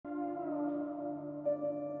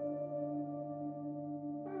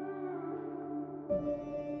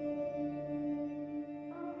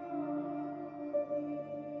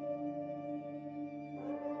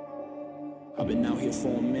I've been out here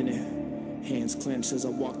for a minute, hands clenched as I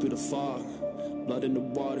walk through the fog. Blood in the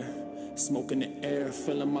water, smoke in the air,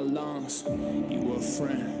 filling my lungs. You were a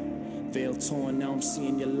friend, veil torn, now I'm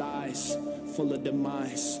seeing your lies, full of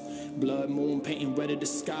demise. Blood moon painting red of the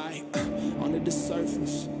sky, under the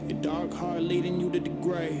surface, your dark heart leading you to the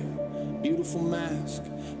grave. Beautiful mask,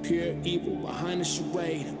 pure evil behind the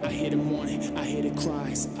charade. I hear the mourning, I hear the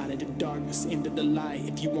cries, out of the darkness into the light.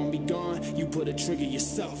 If you want me gone, you put a trigger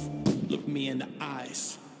yourself. Look me in the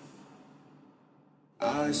eyes.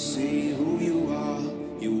 I see who you are.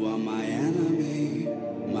 You are my enemy,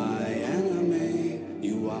 my enemy.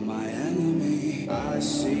 You are my enemy. I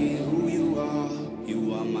see who you are.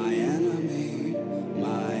 You are my enemy,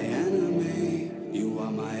 my enemy. You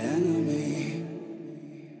are my enemy.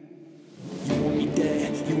 You want me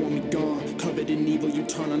dead, you want me gone, covered in evil, you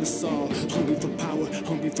turn on us all. Hungry for power,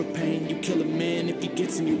 hungry for pain, you kill a man if he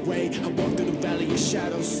gets in your way. I walk through the valley of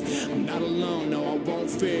shadows, I'm not alone, no, I won't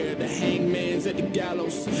fear. The hangman's at the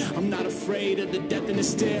gallows, I'm not afraid of the death in the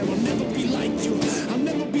stare. I'll never be like you, I'll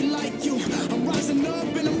never be like you. I'm rising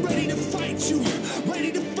up and I'm ready to fight you,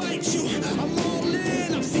 ready to fight you. I'm all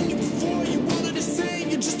in, I've seen you before, you all are the same.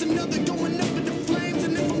 You're just another going up in the flames,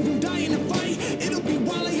 and if I'm gonna die in a fight, it'll be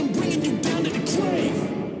while I am bringing you down to the grave.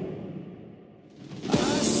 I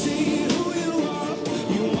see who you are.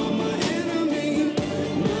 You are my enemy,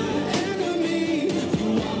 my enemy. You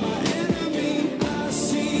are my enemy. I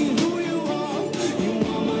see who you are. You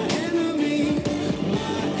are my enemy,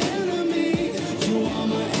 my enemy. You are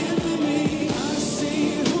my enemy. I see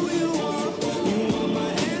who you are. You are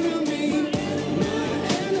my enemy, my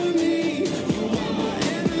enemy. You are my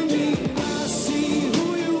enemy. I see who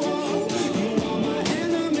you are. You are my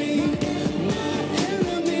enemy, my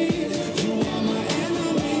enemy. You are my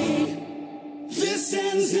enemy. This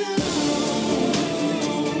ends now.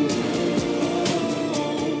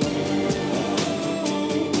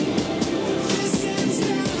 This ends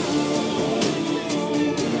now.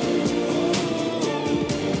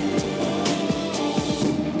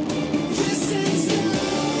 This ends now.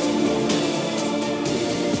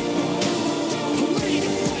 I'm ready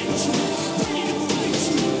to fight you, ready to fight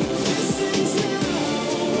you. This ends now.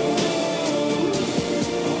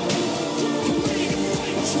 I'm ready to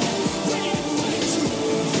fight you, ready to fight you.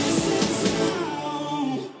 This ends now.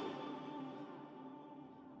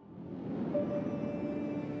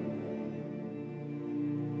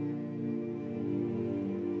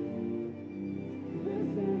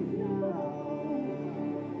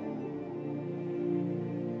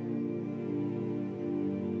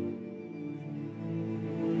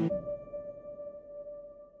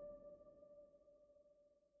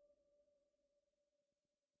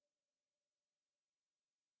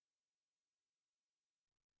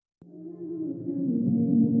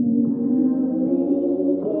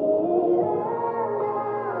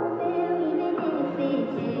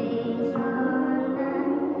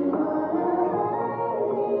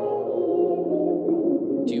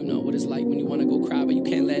 Do you know what it's like when you wanna go cry, but you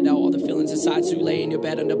can't let out all the feelings inside? So you lay in your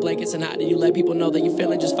bed under blankets, and how do you let people know that you're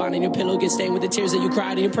feeling just fine? And your pillow gets stained with the tears that you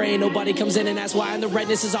cried, and you're praying nobody comes in, and that's why. And the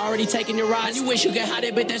redness is already taking your eyes. You wish you could hide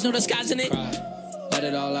it, but there's no disguising it. Cry, let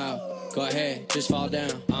it all out. Go ahead, just fall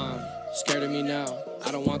down. Scared of me now.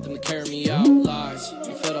 I don't want them to carry me out. Lies,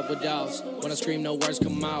 you filled up with doubts. When I scream, no words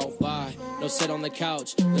come out. Bye, no sit on the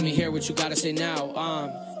couch. Let me hear what you gotta say now.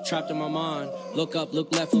 I'm trapped in my mind. Look up,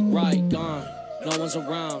 look left, look right. Gone. No one's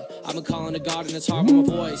around. I've been calling to God and it's hard with my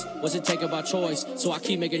voice. What's it take about choice? So I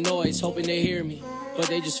keep making noise, hoping they hear me, but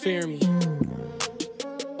they just fear me.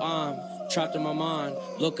 I'm trapped in my mind.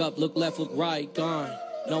 Look up, look left, look right. Gone.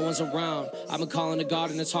 No one's around. I've been calling to God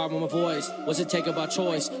and it's hard with my voice. What's it take about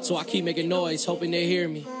choice? So I keep making noise, hoping they hear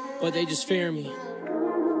me, but they just fear me. You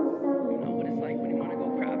know what it's like when you wanna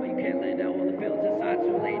go cry, but you can't let out all the feelings inside. So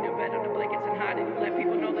you lay in your bed under blankets and hide, and you let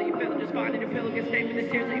people know that you're feeling just fine. And your pillow gets stained with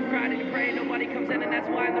the tears that you cried, and you pray nobody comes in, and that's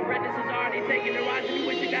why. And the redness is already taking your eyes, and you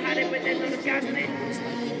wish you could hide it, but there's no disguising it. It's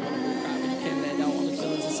like when you wanna go cry, but you can't let out all the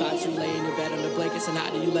feelings inside. So you lay in your bed under blankets and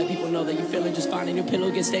hide, and you let people know that you're feeling just fine. And your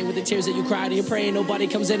pillow gets stained with the tears that you cried, and you're praying nobody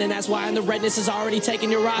comes in, and that's why. And the redness is already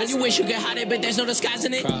taking your eyes. And you wish you could hide it, but there's no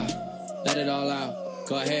disguising it. Cry, let it all out.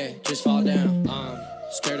 Go ahead, just fall down.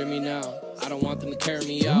 Scared of me now. I don't want them to carry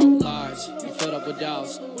me out. Lies, you filled up with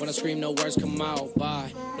doubts. When I scream, no words come out.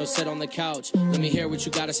 Bye, no sit on the couch. Let me hear what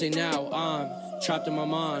you gotta say now. I'm trapped in my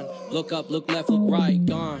mind. Look up, look left, look right.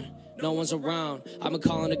 Gone. No one's around. I've been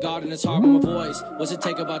calling to God and it's hard with my voice. What's it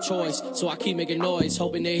take about choice? So I keep making noise,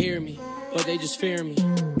 hoping they hear me, but they just fear me.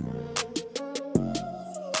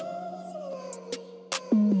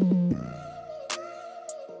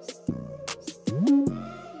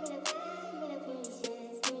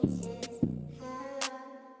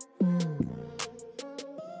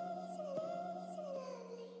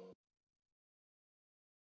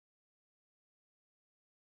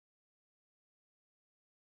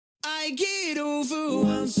 I get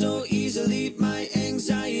overwhelmed so easily. My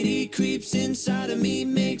anxiety creeps inside of me,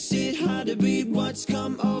 makes it hard to breathe. What's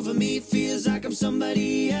come over me feels like I'm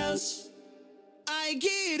somebody else. I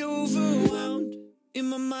get overwhelmed in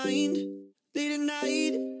my mind, late at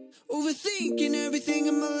night, overthinking everything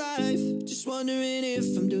in my life, just wondering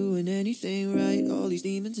if I'm doing anything right. All these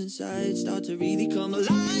demons inside start to really come alive.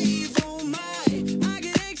 Oh my, I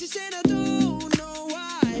get anxious and I don't know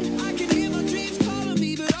why. I can hear my dreams calling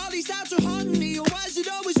me, but all these doubts are haunting me. Or why is it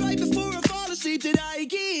always right before I fall asleep that I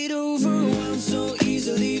get overwhelmed so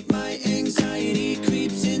easily? My anxiety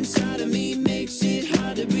creeps inside of me, makes it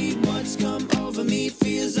hard to breathe. What's come over me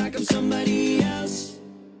feels like I'm somebody else.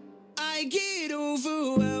 I get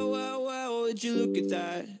overwhelmed. Would you look at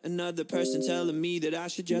that? Another person telling me that I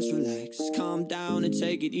should just relax, calm down and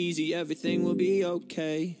take it easy, everything will be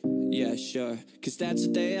okay. Yeah, sure, cause that's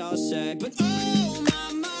what they all say. But oh,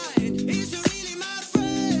 my mind isn't really my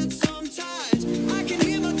friend sometimes. I can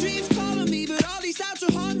hear my dreams calling me, but all these doubts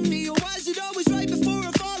are haunting me. Or why is it always right before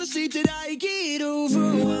I fall asleep that I get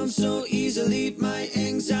overwhelmed so easily? My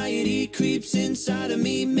anxiety creeps inside of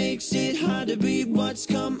me, makes it hard to breathe. What's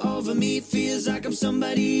come over me feels like I'm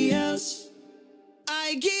somebody else.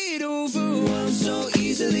 I get overwhelmed so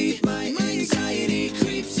easily. My anxiety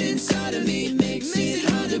creeps inside of me, makes it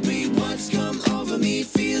hard to breathe. What's come over me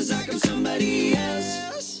feels like I'm somebody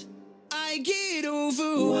else. I get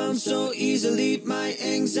overwhelmed so easily. My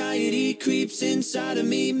anxiety creeps inside of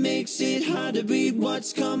me, makes it hard to breathe.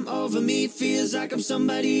 What's come over me feels like I'm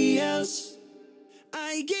somebody else.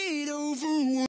 I get overwhelmed.